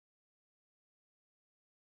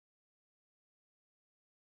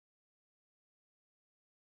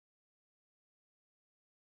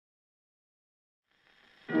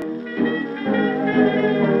Miss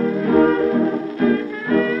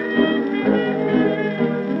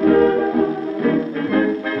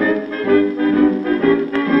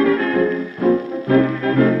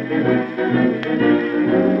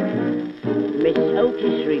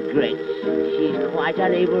Otis Regrets she's quite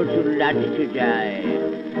unable to lunch today.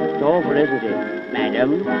 It's awful, isn't it,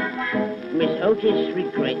 madam? Miss Otis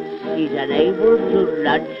regrets she's unable to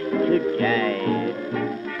lunch today.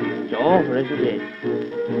 It's awful, isn't it?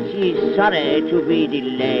 She's sorry to be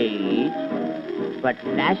delayed, but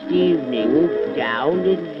last evening down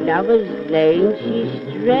in Lover's Lane she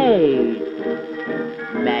strayed.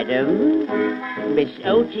 Madam, Miss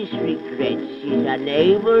Otis regrets she's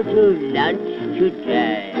unable to lunch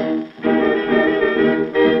today.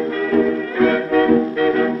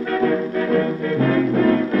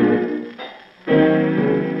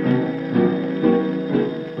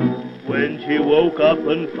 When she woke up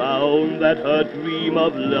and found that her dream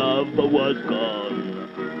of love was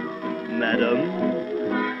gone, madam,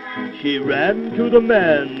 she ran to the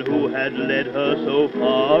man who had led her so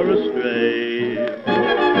far astray.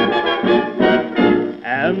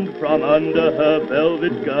 And from under her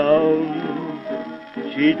velvet gown,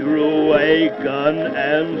 she drew a gun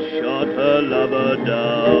and shot her lover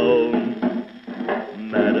down.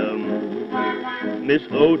 Madam, Miss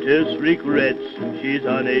Otis regrets she's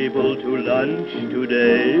unable to lunch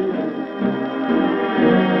today.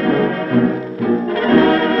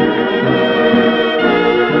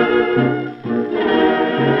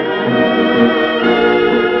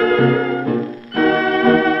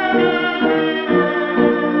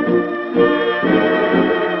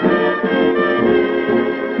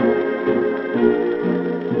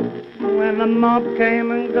 The mob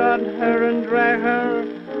came and got her and dragged her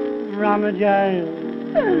from the jail.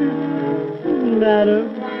 Madam,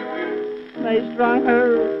 they strung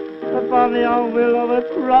her upon the old willow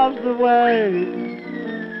across the way.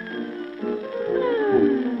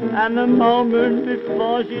 And the moment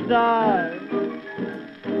before she died,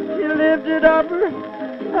 she lifted up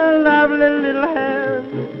her lovely little hand.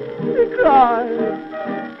 She cried,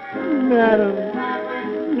 Madam,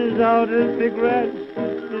 Miss Otis regrets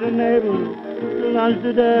unable to lunch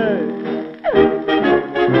today.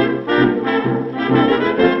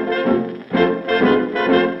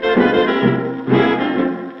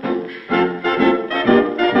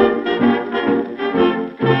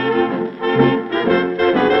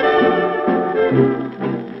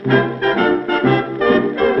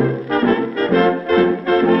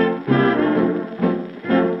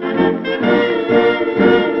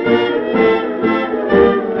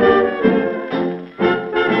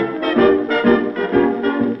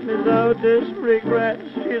 Regrets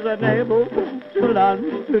she's unable to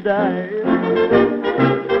lunch today.